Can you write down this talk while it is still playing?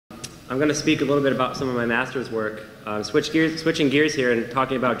I'm going to speak a little bit about some of my master's work. Switching gears here and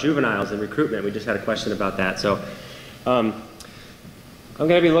talking about juveniles and recruitment. We just had a question about that. So I'm going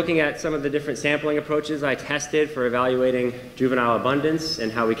to be looking at some of the different sampling approaches I tested for evaluating juvenile abundance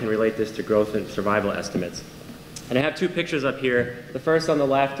and how we can relate this to growth and survival estimates. And I have two pictures up here. The first on the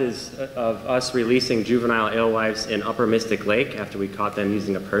left is of us releasing juvenile alewives in Upper Mystic Lake after we caught them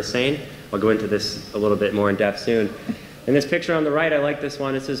using a purse seine. I'll go into this a little bit more in depth soon. And this picture on the right, I like this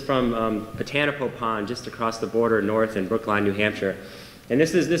one. This is from Potanipo Pond, just across the border north in Brookline, New Hampshire. And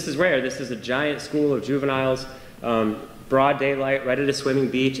this is rare. This is a giant school of juveniles, broad daylight, right at a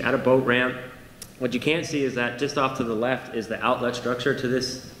swimming beach, at a boat ramp. What you can't see is that just off to the left is the outlet structure to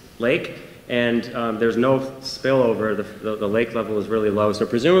this lake. And there's no spillover. The lake level is really low. So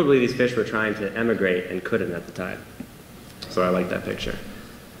presumably these fish were trying to emigrate and couldn't at the time. So I like that picture.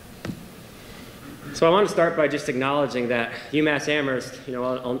 So I want to start by just acknowledging that UMass Amherst,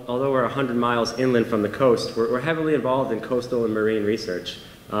 although we're 100 miles inland from the coast, we're heavily involved in coastal and marine research.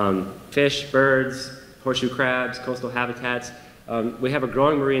 Fish, birds, horseshoe crabs, coastal habitats. We have a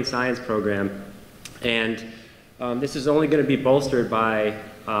growing marine science program. And this is only going to be bolstered by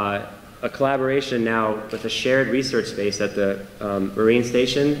a collaboration now with a shared research space at the Marine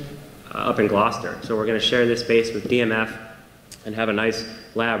Station up in Gloucester. So we're going to share this space with DMF and have a nice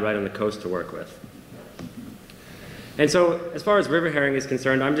lab right on the coast to work with. And so as far as river herring is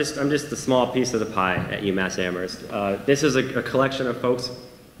concerned, I'm just a small piece of the pie at UMass Amherst. This is a collection of folks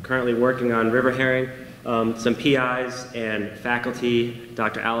currently working on river herring, some PIs and faculty.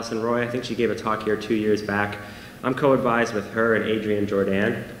 Dr. Allison Roy, I think she gave a talk here 2 years back. I'm co-advised with her and Adrienne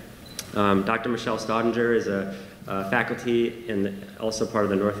Jordan. Dr. Michelle Staudinger is a faculty and also part of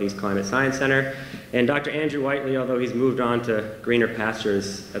the Northeast Climate Science Center. And Dr. Andrew Whiteley, although he's moved on to greener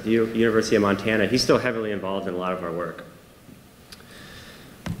pastures at the University of Montana, he's still heavily involved in a lot of our work.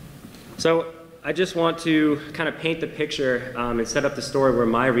 So I just want to kind of paint the picture and set up the story where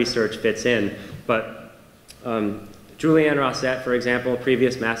my research fits in. But Julianne Rossett, for example, a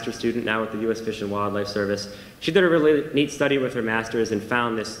previous master's student now with the U.S. Fish and Wildlife Service, she did a really neat study with her master's and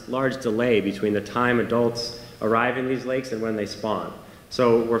found this large delay between the time adults arrive in these lakes and when they spawn.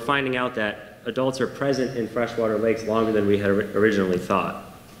 So we're finding out that adults are present in freshwater lakes longer than we had originally thought.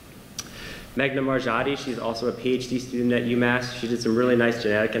 Meghna Marjati, she's also a PhD student at UMass. She did some really nice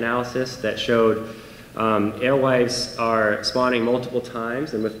genetic analysis that showed alewives are spawning multiple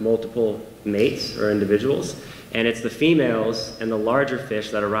times and with multiple mates or individuals. And it's the females and the larger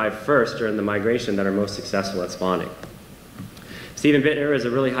fish that arrive first during the migration that are most successful at spawning. Stephen Bittner is a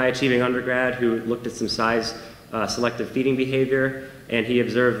really high-achieving undergrad who looked at some size selective feeding behavior, and he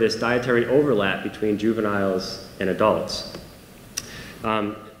observed this dietary overlap between juveniles and adults.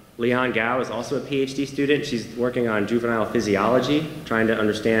 Leon Gao is also a PhD student. She's working on juvenile physiology, trying to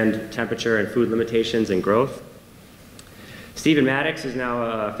understand temperature and food limitations and growth. Stephen Maddox is now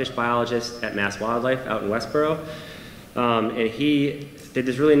a fish biologist at Mass Wildlife out in Westboro. And he did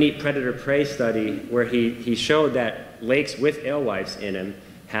this really neat predator-prey study where he showed that lakes with alewives in them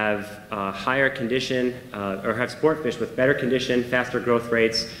have higher condition, or have sport fish with better condition, faster growth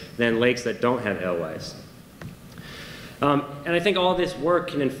rates than lakes that don't have alewives. And I think all this work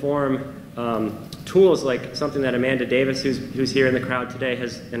can inform tools like something that Amanda Davis, who's here in the crowd today,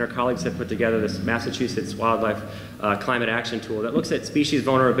 and her colleagues have put together, this Massachusetts Wildlife Climate Action Tool that looks at species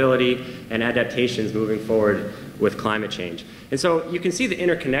vulnerability and adaptations moving forward with climate change. And so you can see the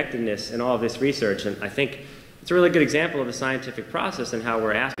interconnectedness in all of this research, and I think it's a really good example of the scientific process and how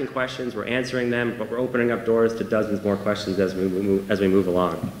we're asking questions, we're answering them, but we're opening up doors to dozens more questions as we move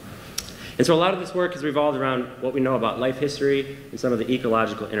along. And so a lot of this work has revolved around what we know about life history and some of the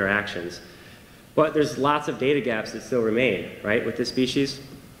ecological interactions. But there's lots of data gaps that still remain, right, with this species.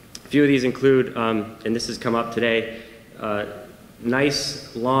 A few of these include, and this has come up today,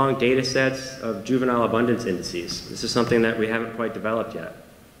 nice long data sets of juvenile abundance indices. This is something that we haven't quite developed yet.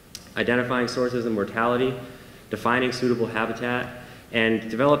 Identifying sources of mortality, defining suitable habitat, and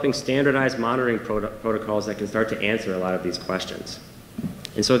developing standardized monitoring protocols that can start to answer a lot of these questions.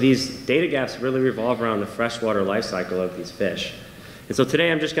 And so these data gaps really revolve around the freshwater life cycle of these fish. And so today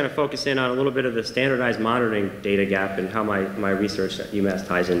I'm just going to focus in on a little bit of the standardized monitoring data gap and how my research at UMass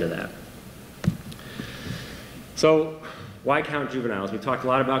ties into that. So why count juveniles? We talked a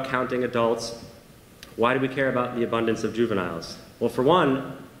lot about counting adults. Why do we care about the abundance of juveniles? Well, for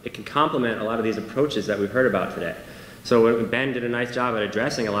one, it can complement a lot of these approaches that we've heard about today. So Ben did a nice job at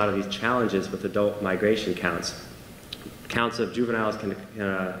addressing a lot of these challenges with adult migration counts. Counts of juveniles can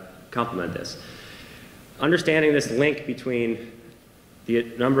complement this. Understanding this link between The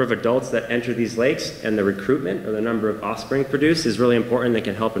number of adults that enter these lakes and the recruitment, or the number of offspring produced, is really important. They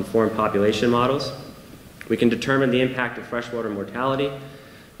can help inform population models. We can determine the impact of freshwater mortality.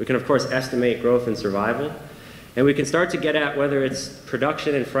 We can, of course, estimate growth and survival. And we can start to get at whether it's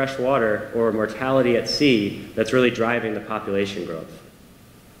production in fresh water or mortality at sea that's really driving the population growth.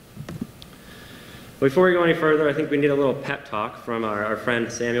 Before we go any further, I think we need a little pep talk from our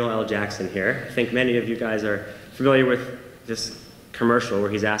friend Samuel L. Jackson here. I think many of you guys are familiar with this commercial where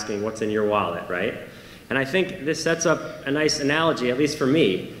he's asking, what's in your wallet, right? And I think this sets up a nice analogy, at least for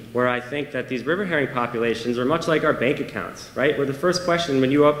me, where I think that these river herring populations are much like our bank accounts, right? Where the first question when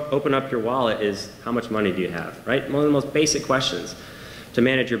you open up your wallet is, how much money do you have, right? One of the most basic questions to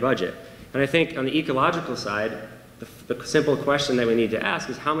manage your budget. And I think on the ecological side, the simple question that we need to ask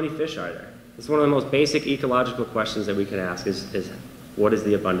is, how many fish are there? It's one of the most basic ecological questions that we can ask is what is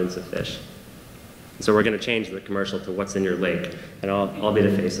the abundance of fish? And so we're going to change the commercial to what's in your lake, and I'll be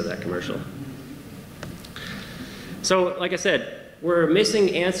the face of that commercial. So, like I said, we're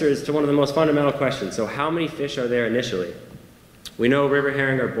missing answers to one of the most fundamental questions. So how many fish are there initially? We know river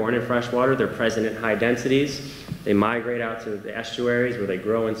herring are born in freshwater. They're present in high densities. They migrate out to the estuaries where they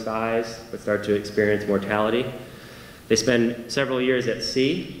grow in size but start to experience mortality. They spend several years at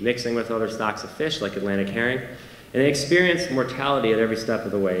sea, mixing with other stocks of fish like Atlantic herring, and they experience mortality at every step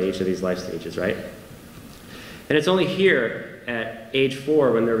of the way, each of these life stages, right? And it's only here at age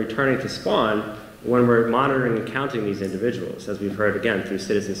 4 when they're returning to spawn when we're monitoring and counting these individuals, as we've heard again through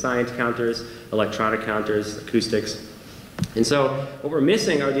citizen science counters, electronic counters, acoustics. And so what we're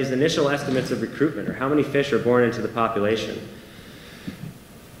missing are these initial estimates of recruitment, or how many fish are born into the population,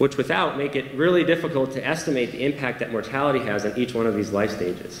 which without make it really difficult to estimate the impact that mortality has on each one of these life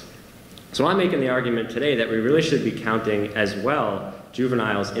stages. So I'm making the argument today that we really should be counting as well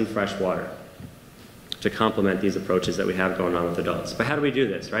juveniles in fresh water to complement these approaches that we have going on with adults. But how do we do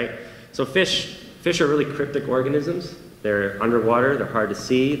this, right? So fish are really cryptic organisms. They're underwater, they're hard to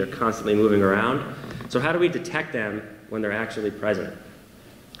see, they're constantly moving around. So how do we detect them when they're actually present?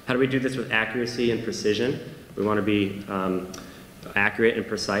 How do we do this with accuracy and precision? We want to be accurate and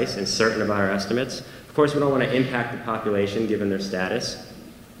precise and certain about our estimates. Of course, we don't want to impact the population given their status.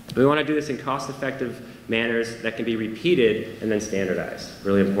 We want to do this in cost-effective manners that can be repeated and then standardized.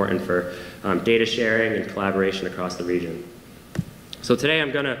 Really important for data sharing and collaboration across the region. So today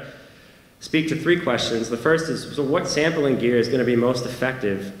I'm going to speak to 3 questions. The first is, so what sampling gear is going to be most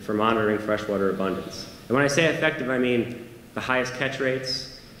effective for monitoring freshwater abundance? And when I say effective, I mean the highest catch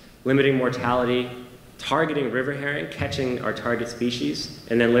rates, limiting mortality, targeting river herring, catching our target species,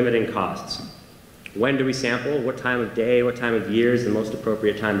 and then limiting costs. When do we sample? What time of day, what time of year is the most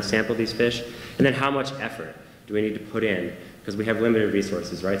appropriate time to sample these fish? And then how much effort do we need to put in? Because we have limited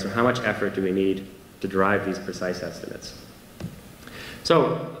resources, right? So how much effort do we need to derive these precise estimates?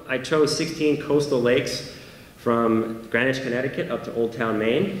 So I chose 16 coastal lakes from Greenwich, Connecticut up to Old Town,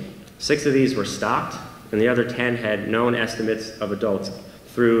 Maine. 6 of these were stocked, and the other 10 had known estimates of adults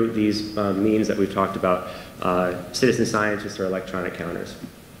through these means that we've talked about, citizen scientists or electronic counters.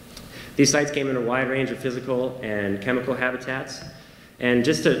 These sites came in a wide range of physical and chemical habitats. And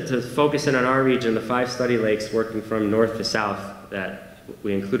just to focus in on our region, the 5 study lakes working from north to south that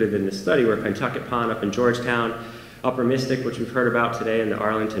we included in this study were Pentucket Pond up in Georgetown, Upper Mystic, which we've heard about today in the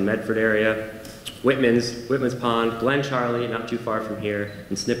Arlington-Medford area, Whitman's Pond, Glen Charlie, not too far from here,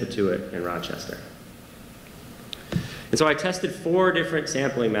 and Snippatuit in Rochester. And so I tested 4 different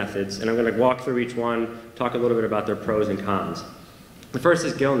sampling methods, and I'm going to walk through each one, talk a little bit about their pros and cons. The first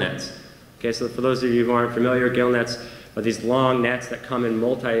is gill nets. Okay, so for those of you who aren't familiar, gill nets are these long nets that come in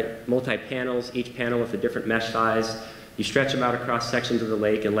multi-panels, each panel with a different mesh size. You stretch them out across sections of the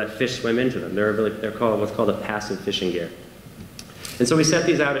lake and let fish swim into them. They're called what's called a passive fishing gear. And so we set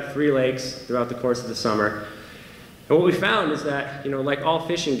these out at 3 lakes throughout the course of the summer. And what we found is that, like all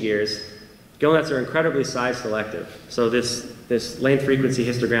fishing gears, gill nets are incredibly size selective. So this length frequency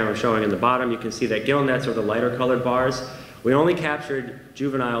histogram I'm showing in the bottom, you can see that gill nets are the lighter colored bars. We only captured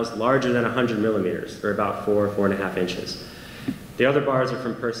juveniles larger than 100 millimeters, or about 4.5 inches. The other bars are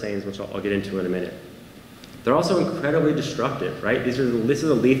from purseines, which I'll get into in a minute. They're also incredibly destructive, right? This is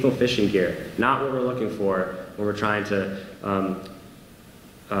a lethal fishing gear, not what we're looking for when we're trying to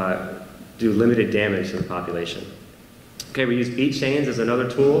do limited damage to the population. Okay, we use beach chains as another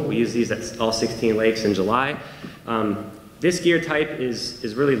tool. We use these at all 16 lakes in July. This gear type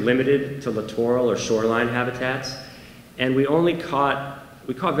is really limited to littoral or shoreline habitats. And we caught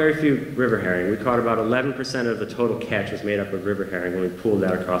very few river herring. We caught about 11% of the total catch was made up of river herring when we pooled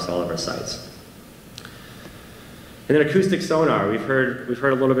that across all of our sites. And then acoustic sonar, we've heard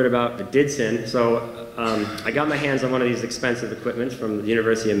a little bit about the Didson. So I got my hands on one of these expensive equipment from the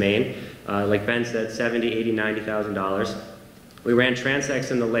University of Maine. Like Ben said, $70,000, $80,000, $90,000. We ran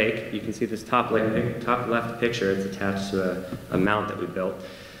transects in the lake. You can see this top left picture. It's attached to a mount that we built.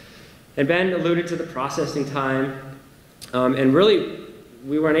 And Ben alluded to the processing time. And really,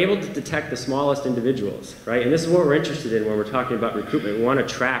 we weren't able to detect the smallest individuals, right? And this is what we're interested in when we're talking about recruitment. We want to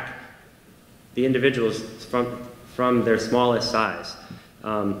track the individuals from their smallest size.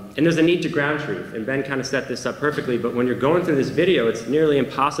 And there's a need to ground truth, and Ben kind of set this up perfectly, but when you're going through this video, it's nearly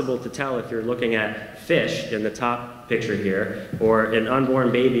impossible to tell if you're looking at fish in the top picture here, or an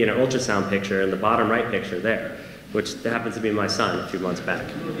unborn baby in an ultrasound picture in the bottom right picture there, which happens to be my son a few months back.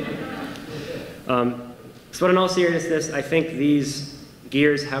 So in all seriousness, I think these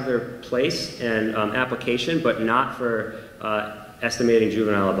gears have their place and application, but not for estimating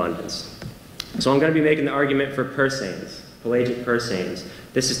juvenile abundance. So I'm going to be making the argument for purseines, pelagic purseines.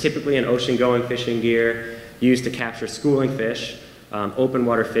 This is typically an ocean-going fishing gear used to capture schooling fish, open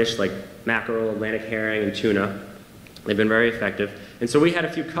water fish like mackerel, Atlantic herring, and tuna. They've been very effective. And so we had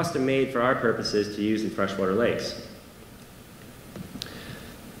a few custom made for our purposes to use in freshwater lakes.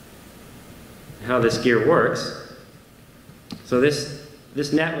 How this gear works. So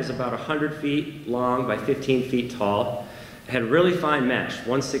this net was about 100 feet long by 15 feet tall. It had really fine mesh,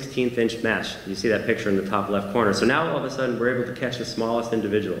 1/16 inch mesh. You see that picture in the top left corner. So now all of a sudden we're able to catch the smallest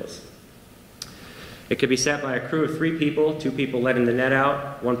individuals. It could be set by a crew of 3 people, 2 people letting the net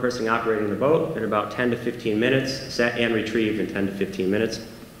out, 1 person operating the boat in about 10 to 15 minutes, set and retrieved in 10 to 15 minutes.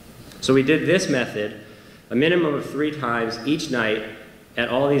 So we did this method a minimum of 3 times each night at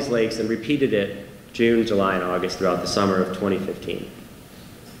all these lakes and repeated it June, July, and August throughout the summer of 2015.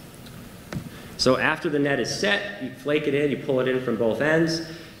 So after the net is set, you flake it in, you pull it in from both ends.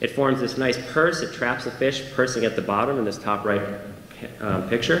 It forms this nice purse. It traps the fish pursing at the bottom in this top right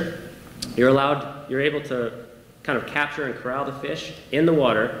picture. You're able to kind of capture and corral the fish in the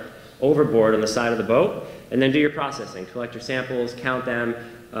water, overboard on the side of the boat, and then do your processing. Collect your samples, count them,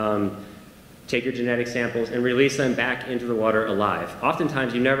 take your genetic samples, and release them back into the water alive.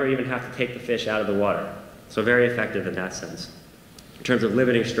 Oftentimes, you never even have to take the fish out of the water. So very effective in that sense, in terms of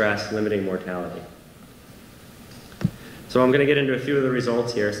limiting stress, limiting mortality. So I'm going to get into a few of the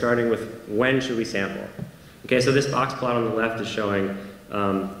results here, starting with when should we sample. Okay, so this box plot on the left is showing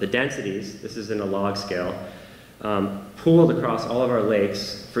the densities. This is in a log scale, pooled across all of our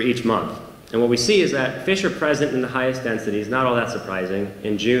lakes for each month. And what we see is that fish are present in the highest densities, not all that surprising,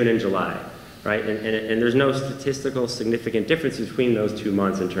 in June and July, right? And there's no statistical significant difference between those 2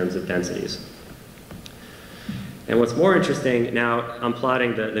 months in terms of densities. And what's more interesting, now I'm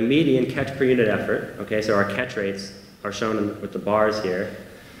plotting the median catch per unit effort. Okay, so our catch rates are shown with the bars here.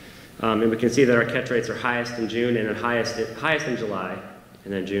 And we can see that our catch rates are highest in June and highest in July,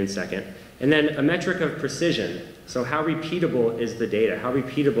 and then June 2nd. And then a metric of precision. So how repeatable is the data? How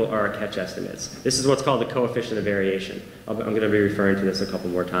repeatable are our catch estimates? This is what's called the coefficient of variation. I'm going to be referring to this a couple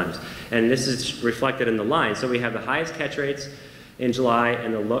more times. And this is reflected in the line. So we have the highest catch rates in July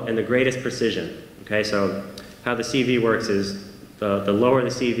and the greatest precision. Okay, so how the CV works is the lower the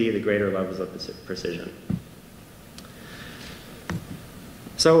CV, the greater levels of precision.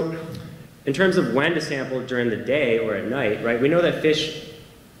 So in terms of when to sample during the day or at night, right, we know that fish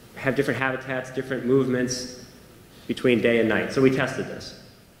have different habitats, different movements between day and night. So we tested this.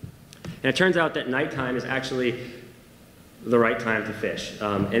 And it turns out that nighttime is actually the right time to fish.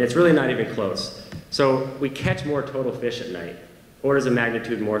 And it's really not even close. So we catch more total fish at night, orders of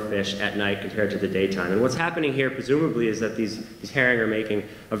magnitude more fish at night compared to the daytime. And what's happening here, presumably, is that these herring are making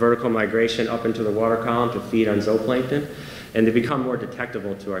a vertical migration up into the water column to feed on zooplankton, and they become more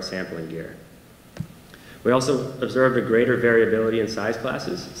detectable to our sampling gear. We also observed a greater variability in size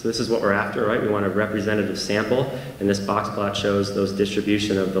classes. So this is what we're after, right? We want a representative sample, and this box plot shows those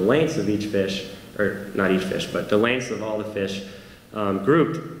distribution of the lengths of each fish, or not each fish, but the lengths of all the fish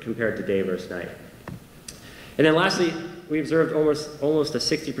grouped compared to day versus night. And then lastly, we observed almost a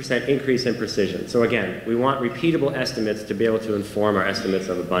 60% increase in precision. So again, we want repeatable estimates to be able to inform our estimates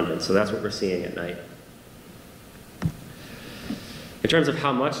of abundance. So that's what we're seeing at night. In terms of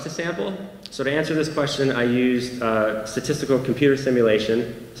how much to sample, so to answer this question, I used statistical computer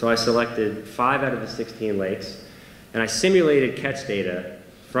simulation. So I selected 5 out of the 16 lakes, and I simulated catch data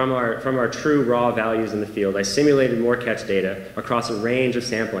from our true raw values in the field. I simulated more catch data across a range of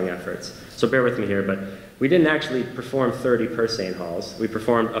sampling efforts. So bear with me here, but we didn't actually perform 30 purseine hauls. We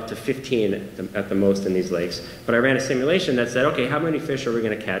performed up to 15 at the most in these lakes. But I ran a simulation that said, okay, how many fish are we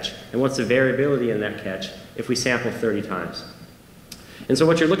going to catch, and what's the variability in that catch if we sample 30 times? And so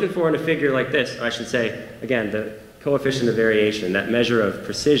what you're looking for in a figure like this, I should say, again, coefficient of variation, that measure of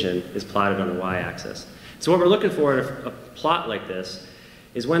precision, is plotted on the y-axis. So what we're looking for in a plot like this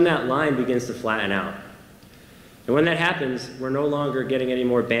is when that line begins to flatten out. And when that happens, we're no longer getting any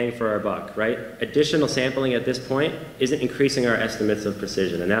more bang for our buck, right? Additional sampling at this point isn't increasing our estimates of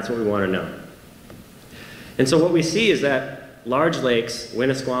precision, and that's what we want to know. And so what we see is that large lakes,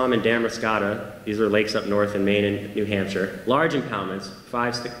 Winnisquam and Damariscotta, these are lakes up north in Maine and New Hampshire, large impoundments,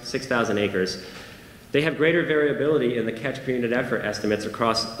 5,000 to 6,000 acres, they have greater variability in the catch per unit effort estimates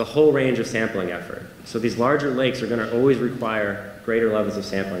across the whole range of sampling effort. So these larger lakes are going to always require greater levels of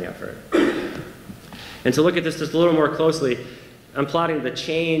sampling effort. And to look at this just a little more closely, I'm plotting the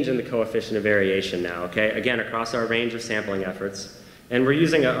change in the coefficient of variation now, okay? Again, across our range of sampling efforts. And we're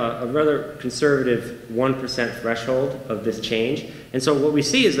using a rather conservative 1% threshold of this change. And so what we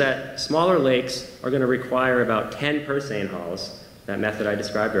see is that smaller lakes are going to require about 10 persane hauls, that method I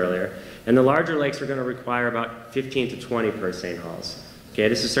described earlier. And the larger lakes are going to require about 15 to 20 persane hauls. Okay,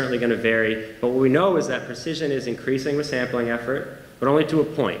 this is certainly going to vary, but what we know is that precision is increasing with sampling effort, but only to a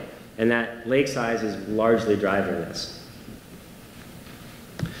point, and that lake size is largely driving this.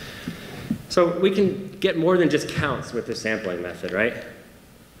 So we can get more than just counts with this sampling method, right?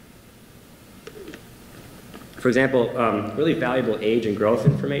 For example, really valuable age and growth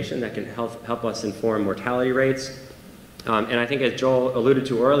information that can help us inform mortality rates. And I think as Joel alluded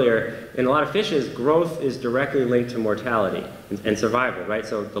to earlier, in a lot of fishes, growth is directly linked to mortality and survival, right?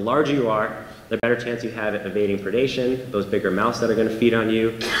 So the larger you are, the better chance you have at evading predation, those bigger mouse that are going to feed on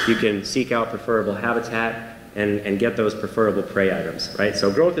you. You can seek out preferable habitat and get those preferable prey items, right?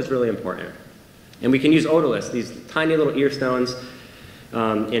 So growth is really important. And we can use otoliths, these tiny little ear stones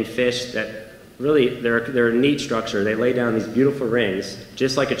in fish that really, they're a neat structure. They lay down these beautiful rings,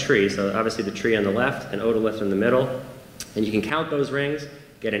 just like a tree. So obviously the tree on the left, an otolith in the middle. And you can count those rings,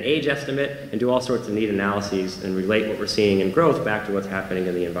 get an age estimate, and do all sorts of neat analyses and relate what we're seeing in growth back to what's happening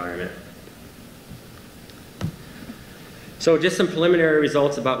in the environment. So just some preliminary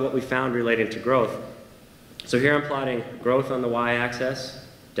results about what we found relating to growth. So here I'm plotting growth on the y-axis,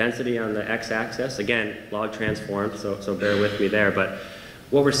 density on the x-axis. Again, log transformed, so bear with me there. But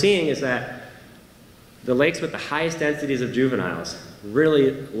what we're seeing is that the lakes with the highest densities of juveniles,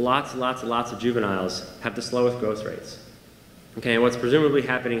 really lots of juveniles, have the slowest growth rates. Okay, and what's presumably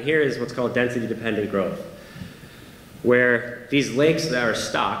happening here is what's called density-dependent growth, where these lakes that are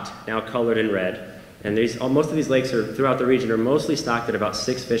stocked, now colored in red, and most of these lakes throughout the region are mostly stocked at about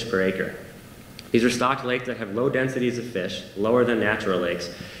 6 fish per acre. These are stocked lakes that have low densities of fish, lower than natural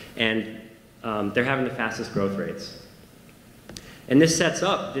lakes, and they're having the fastest growth rates. And this sets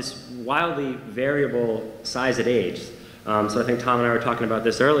up this wildly variable size at age. So I think Tom and I were talking about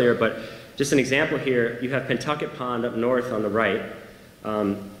this earlier, but just an example here, you have Pentucket Pond up north on the right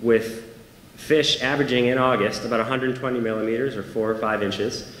with fish averaging in August about 120 millimeters or 4 or 5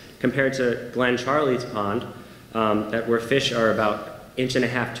 inches compared to Glen Charlie's Pond where fish are about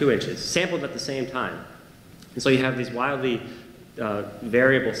 1.5 to 2 inches, sampled at the same time. And so you have these wildly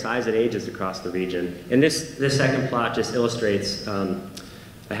variable size at ages across the region. And this second plot just illustrates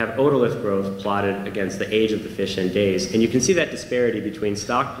I have otolith growth plotted against the age of the fish in days. And you can see that disparity between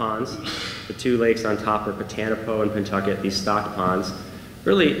stocked ponds. The two lakes on top are Potanipo and Pentucket, these stocked ponds.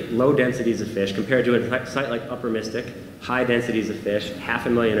 Really low densities of fish compared to a site like Upper Mystic, high densities of fish,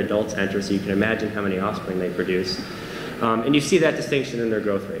 500,000 adults enter, so you can imagine how many offspring they produce. And you see that distinction in their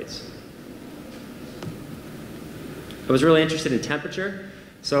growth rates. I was really interested in temperature.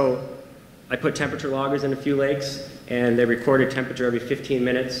 So I put temperature loggers in a few lakes, and they recorded temperature every 15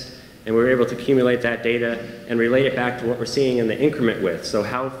 minutes, and we were able to accumulate that data and relate it back to what we're seeing in the increment width. So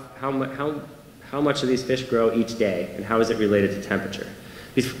how much do these fish grow each day, and how is it related to temperature?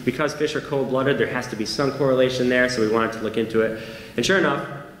 Because fish are cold-blooded, there has to be some correlation there, so we wanted to look into it. And sure enough,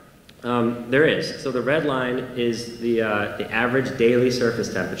 there is. So the red line is the average daily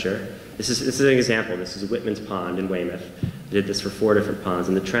surface temperature. This is an example. This is Whitman's Pond in Weymouth. I did this for 4 different ponds,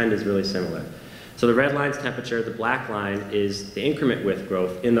 and the trend is really similar. So the red line's temperature, the black line is the increment width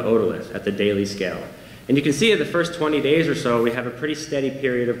growth in the otolith at the daily scale. And you can see in the first 20 days or so, we have a pretty steady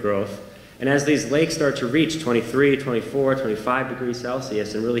period of growth. And as these lakes start to reach 23, 24, 25 degrees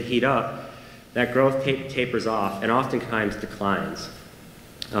Celsius and really heat up, that growth tapers off and oftentimes declines.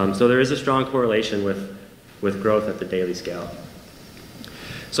 So there is a strong correlation with growth at the daily scale.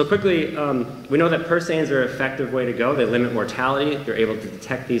 So quickly, we know that pursanes are an effective way to go. They limit mortality. They're able to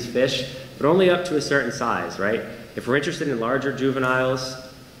detect these fish, but only up to a certain size, right? If we're interested in larger juveniles,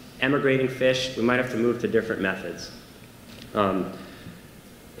 emigrating fish, we might have to move to different methods.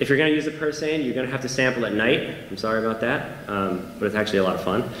 If you're going to use a pursane, you're going to have to sample at night. I'm sorry about that, but it's actually a lot of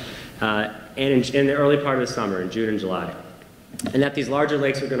fun. and in the early part of the summer, in June and July. And that these larger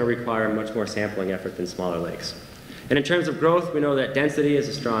lakes are going to require much more sampling effort than smaller lakes. And in terms of growth, we know that density is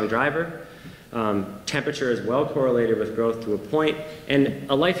a strong driver. Temperature is well correlated with growth to a point, and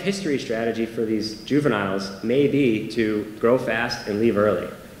a life history strategy for these juveniles may be to grow fast and leave early,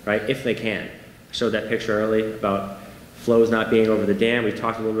 right, if they can. I showed that picture early about flows not being over the dam. We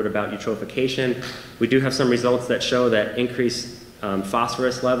talked a little bit about eutrophication. We do have some results that show that increased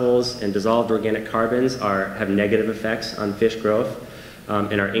phosphorus levels and dissolved organic carbons have negative effects on fish growth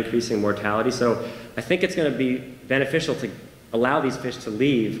and are increasing mortality. So I think it's going to be beneficial to allow these fish to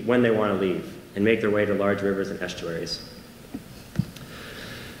leave when they want to leave and make their way to large rivers and estuaries.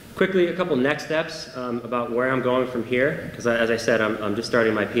 Quickly, a couple next steps about where I'm going from here, because as I said, I'm just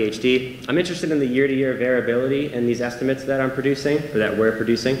starting my PhD. I'm interested in the year-to-year variability in these estimates that I'm producing, or that we're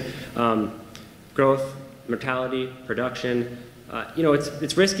producing. Growth, mortality, production. You know,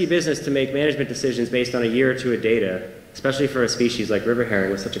 it's risky business to make management decisions based on a year or two of data, especially for a species like river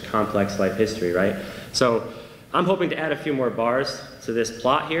herring with such a complex life history, right? So I'm hoping to add a few more bars to this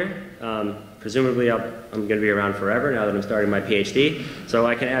plot here. Presumably I'm going to be around forever now that I'm starting my PhD, so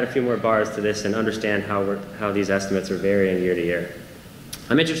I can add a few more bars to this and understand how these estimates are varying year to year.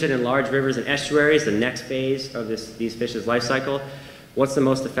 I'm interested in large rivers and estuaries, the next phase of these fish's life cycle. What's the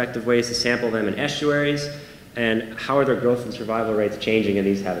most effective ways to sample them in estuaries, and how are their growth and survival rates changing in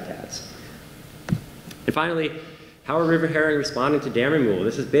these habitats? And finally, how are river herring responding to dam removal?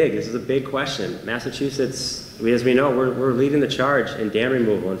 This is big. This is a big question. Massachusetts, as we know, we're leading the charge in dam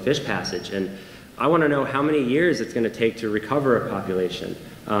removal and fish passage. And I want to know how many years it's going to take to recover a population.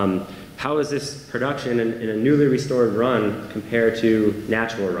 How is this production in a newly restored run compared to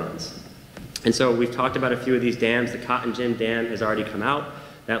natural runs? And so we've talked about a few of these dams. The Cotton Gin Dam has already come out.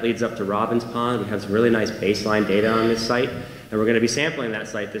 That leads up to Robbins Pond. We have some really nice baseline data on this site. And we're going to be sampling that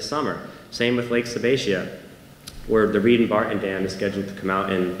site this summer. Same with Lake Sebacia, where the Reed and Barton Dam is scheduled to come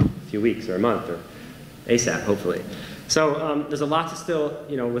out in a few weeks or a month, or ASAP, hopefully. So there's a lot to still,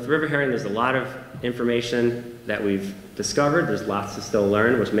 you know, with river herring, there's a lot of information that we've discovered. There's lots to still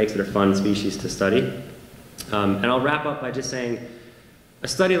learn, which makes it a fun species to study. And I'll wrap up by just saying, a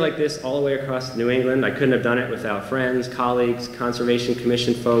study like this all the way across New England, I couldn't have done it without friends, colleagues, Conservation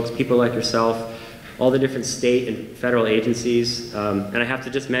Commission folks, people like yourself, all the different state and federal agencies. And I have to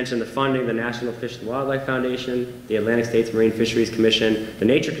just mention the funding, the National Fish and Wildlife Foundation, the Atlantic States Marine Fisheries Commission, the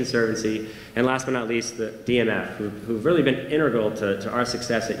Nature Conservancy, and last but not least, the DMF, who've really been integral to our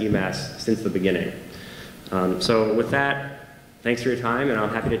success at UMass since the beginning. So with that, thanks for your time, and I'm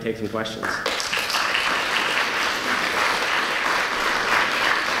happy to take some questions.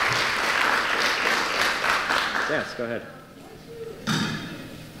 Yes, go ahead.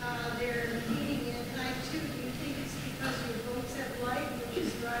 They're feeding at night too. Do you think it's because your boats have light, which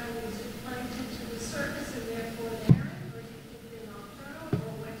is driving the zooplankton to the surface and therefore they're herring, or do you think they're nocturnal, or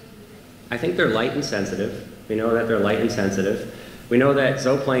what do you think? I think they're light and sensitive. We know that they're light and sensitive. We know that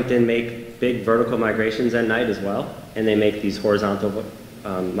zooplankton make big vertical migrations at night as well, and they make these horizontal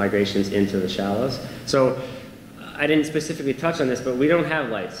migrations into the shallows. So I didn't specifically touch on this, but we don't have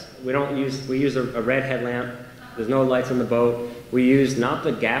lights. We use a red headlamp. There's no lights on the boat. We use not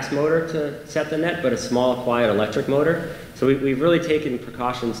the gas motor to set the net, but a small, quiet electric motor. So we've really taken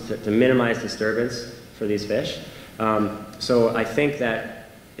precautions to minimize disturbance for these fish. So I think that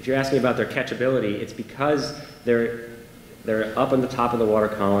if you're asking about their catchability, it's because they're up on the top of the water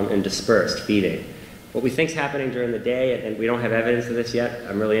column and dispersed, feeding. What we think is happening during the day, and we don't have evidence of this yet,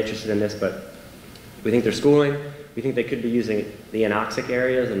 I'm really interested in this, but we think they're schooling. We think they could be using the anoxic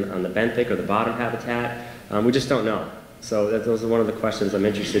areas on the benthic or the bottom habitat. We just don't know. So those are one of the questions I'm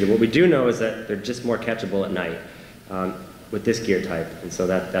interested in. What we do know is that they're just more catchable at night with this gear type, and so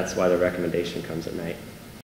that's why the recommendation comes at night.